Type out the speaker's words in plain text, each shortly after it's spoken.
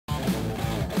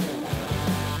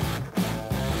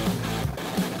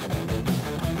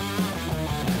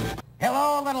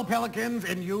Hello, pelicans,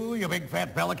 and you big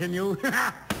fat pelican, you.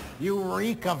 You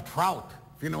reek of trout,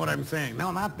 if you know what I'm saying.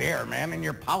 No, not there, man, in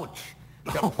your pouch.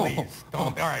 Please,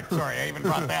 don't. All right, sorry, I even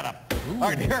brought that up. All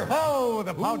right, here. Oh,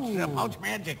 the pouch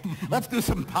magic. Let's do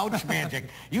some pouch magic.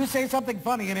 You say something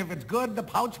funny, and if it's good, the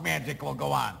pouch magic will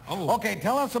go on. Oh. Okay,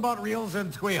 tell us about reels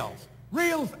and squeals.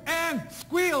 Reels and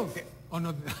squeals. Oh,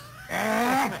 no.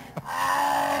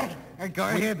 Go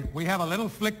ahead. We have a little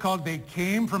flick called They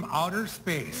Came from Outer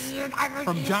Space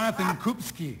from Jonathan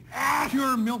Krupski.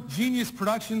 Pure Milk Genius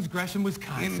Productions, Gresham,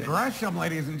 Wisconsin. In Gresham,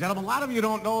 ladies and gentlemen. A lot of you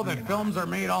don't know that films are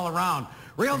made all around.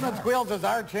 Reels and Squeals is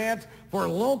our chance for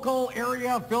local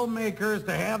area filmmakers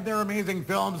to have their amazing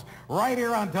films right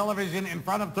here on television in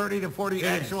front of 30 to 40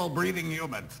 actual breathing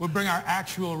humans. We'll bring our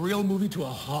actual real movie to a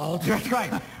halt. That's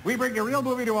right. We bring the real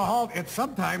movie to a halt. And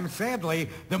sometimes, sadly,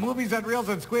 the movies at Reels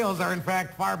and Squeals are, in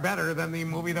fact, far better than the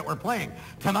movie that we're playing.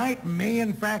 Tonight may,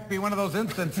 in fact, be one of those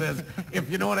instances,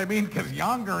 if you know what I mean, because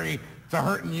Yongary, it's a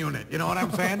hurting unit. You know what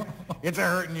I'm saying? It's a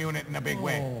hurting unit in a big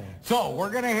way. So we're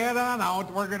going to head on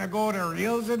out. We're going to go to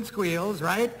Reels and Squeals,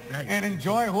 right? And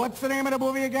enjoy, what's the name of the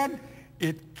movie again?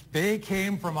 They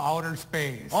Came from Outer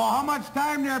Space. Oh, how much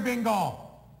time there, bingo?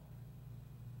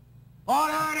 Oh,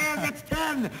 there it is. It's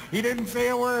 10. He didn't say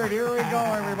a word. Here we go,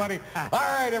 everybody. All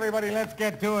right, everybody, let's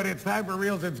get to it. It's time for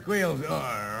Reels and Squeals. Reels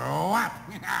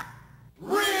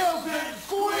and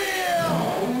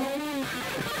Squeals!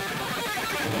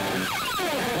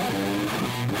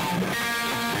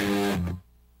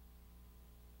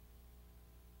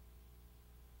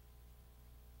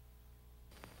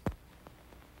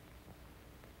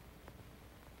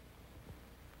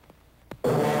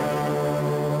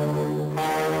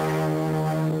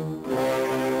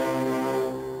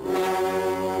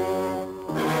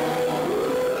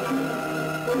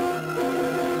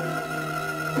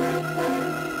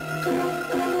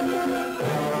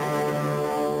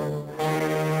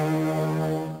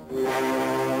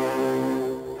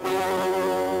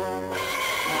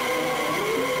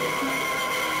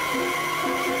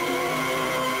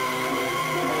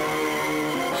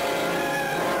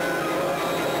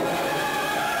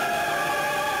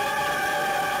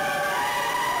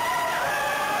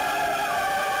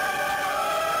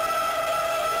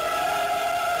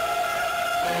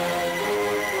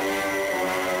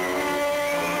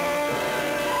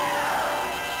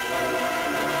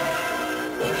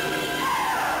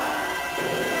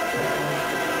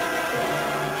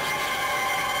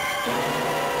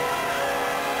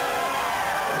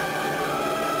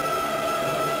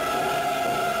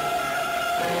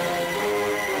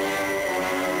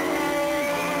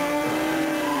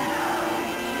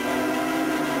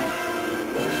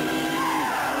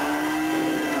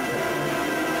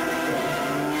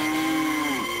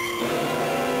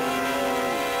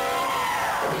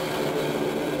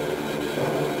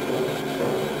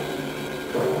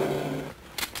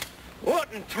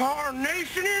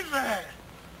 Tarnation is that?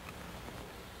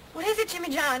 What is it, Jimmy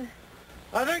John?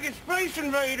 I think it's space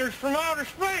invaders from outer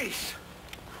space.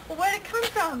 Well, where'd it come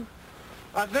from?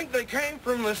 I think they came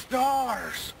from the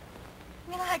stars.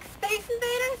 You mean like space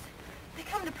invaders? They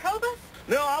come to probe us?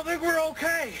 No, I think we're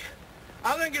okay.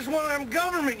 I think it's one of them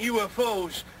government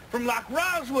UFOs from like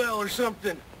Roswell or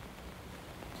something.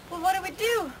 Well, what do we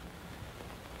do?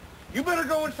 You better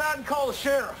go inside and call the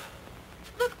sheriff.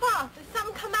 Look, Pa, there's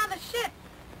something come out of the ship.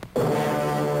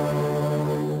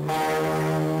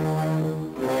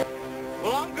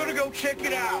 Well, I'm gonna go check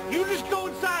it out. You just go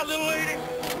inside, little lady.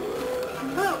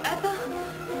 Oh, Ethel,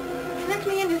 connect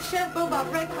me into the Chef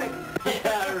Bobop right quick. Yeah,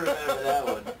 I remember that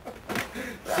one.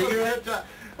 Cigarette?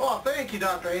 Oh, thank you,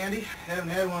 Dr. Andy. Haven't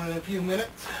had one in a few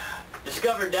minutes.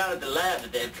 Discovered down at the lab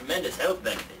that they have tremendous health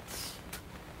benefits.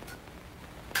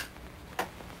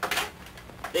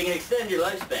 They can extend your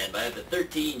lifespan by up to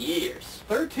 13 years.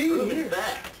 13 Proven years?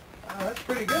 fact. Oh, that's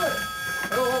pretty good.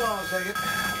 Oh, hold on a second.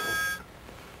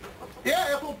 Yeah,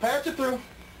 Ethel, patch it through.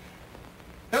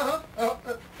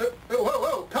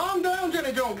 Whoa. Calm down,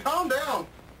 Jenny Jones. Calm down.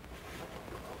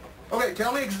 Okay,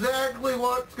 tell me exactly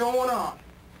what's going on.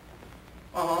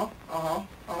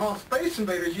 Space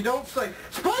invaders, you don't say.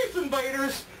 Space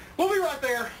invaders? We'll be right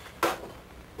there.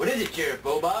 What is it, Sheriff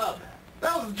Bobob?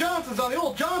 That was the Johnsons on the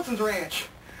old Johnson's ranch.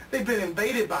 They've been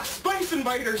invaded by space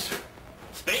invaders.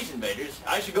 Space invaders?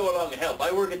 I should go along and help.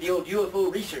 I work at the old UFO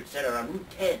Research Center on Route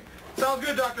 10. Sounds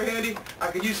good, Dr. Handy.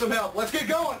 I could use some help. Let's get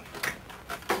going.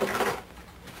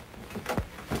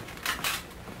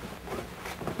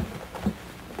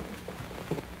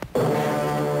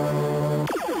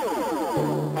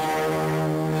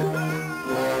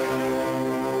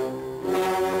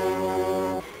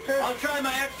 try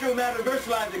my extra matter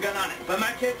versalizer gun on it. By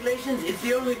my calculations, it's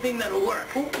the only thing that'll work.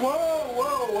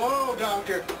 Whoa,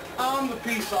 Doctor. I'm the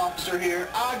peace officer here.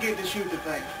 I get to shoot the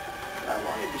thing. I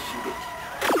wanted to shoot it.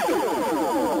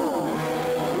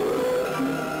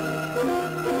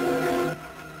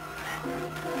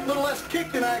 A little less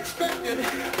kick than I expected.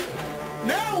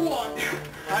 Now what?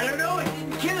 I don't know, it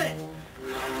didn't kill it.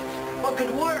 What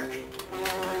could work?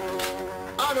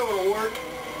 I know it'll work.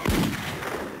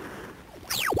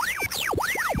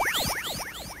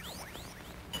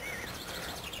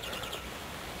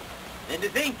 And to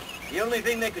think, the only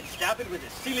thing that could stop it was a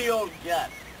silly old gun.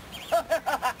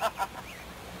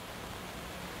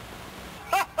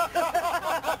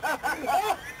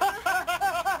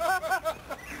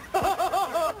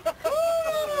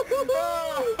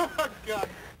 God.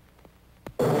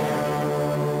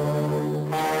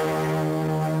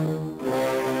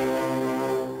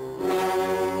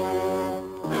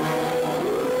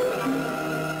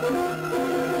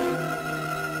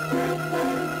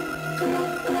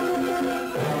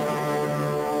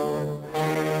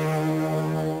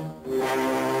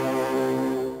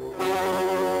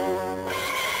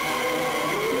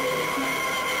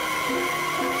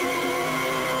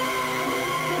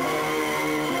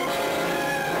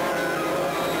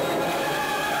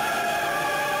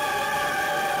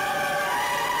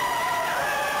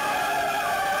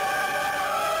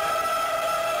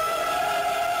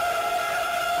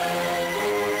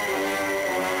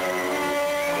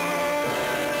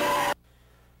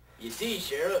 You see,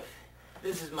 Sheriff,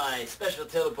 this is my special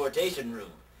teleportation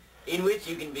room, in which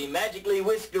you can be magically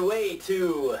whisked away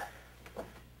to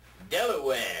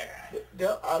Delaware.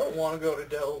 I don't want to go to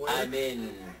Delaware. I'm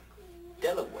in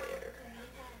Delaware.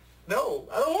 No,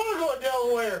 I don't want to go to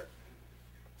Delaware.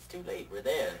 It's too late. We're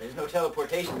there. There's no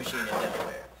teleportation machine in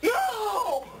Delaware.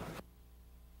 No!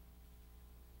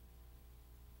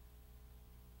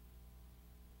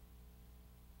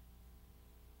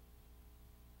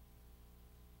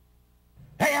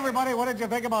 Hey, everybody, what did you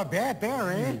think about that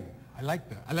there, eh? I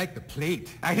like the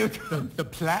plate. I do.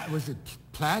 Was it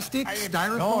plastic?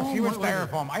 Styrofoam? No, she was What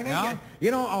styrofoam. I think, Yeah? you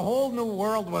know, a whole new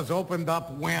world was opened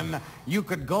up when you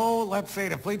could go, let's say,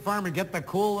 to Fleet Farm and get the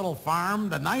cool little farm,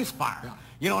 the nice farm. Yeah.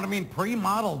 You know what I mean?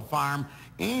 Pre-modeled farm.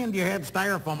 And you had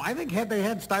styrofoam. I think had they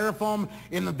had styrofoam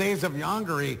in the days of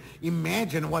Yongery,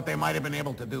 imagine what they might have been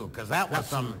able to do. Because that was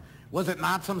Absolutely. was it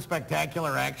not some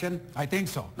spectacular action? I think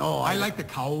so. Oh, I like the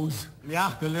cows.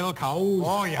 Yeah. The little cows.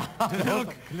 Oh, yeah. The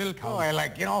little cows. Oh, I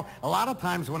like, you know, a lot of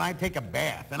times when I take a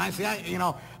bath, and I see,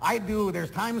 there's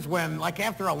times when, like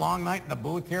after a long night in the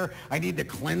booth here, I need to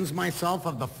cleanse myself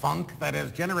of the funk that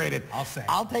is generated.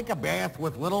 I'll take a bath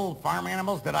with little farm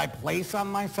animals that I place on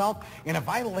myself, and if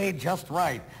I lay just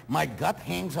right, my gut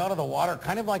hangs out of the water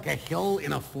kind of like a hill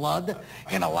in a flood,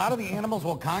 and a lot of the animals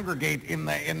will congregate in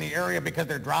the area because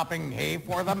they're dropping hay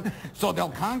for them, so they'll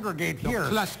congregate here.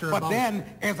 Cluster But about. then,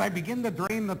 as I begin to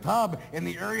drain the tub and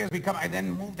the areas I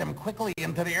then move them quickly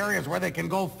into the areas where they can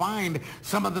go find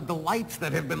some of the delights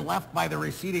that have been left by the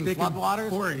receding They can floodwaters.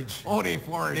 forage. Oh, they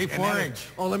forage. They And then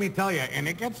forage. let me tell you, and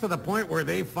it gets to the point where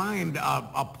they find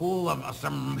a pool of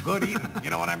some good eating, you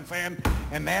know what I'm saying?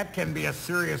 And that can be a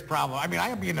serious problem. I mean, I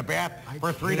could be in the bath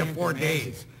for 3 to 4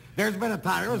 days. There's been a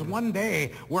time, there was one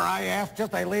day where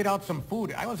I laid out some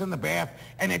food. I was in the bath,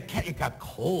 and it got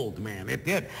cold, man. It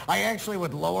did. I actually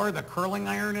would lower the curling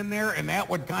iron in there, and that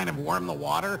would kind of warm the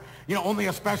water. You know, only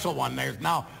a special one.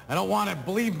 Now, I don't want to,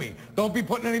 believe me, don't be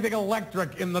putting anything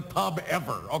electric in the tub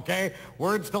ever, okay?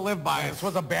 Words to live by. This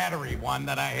was a battery one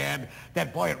that I had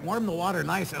that, boy, it warmed the water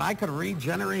nice, and I could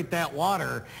regenerate that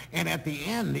water. And at the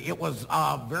end, it was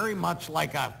very much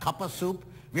like a cup of soup.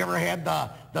 Have you ever had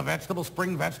the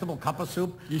spring vegetable cup of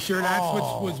soup? You sure that's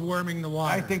what was warming the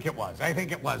water? I think it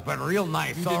was, but real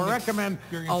nice. You So I didn't recommend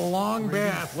experience a long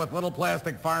release. bath with little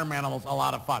plastic farm animals, a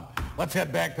lot of fun. Let's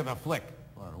head back to the flick.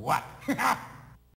 Or what?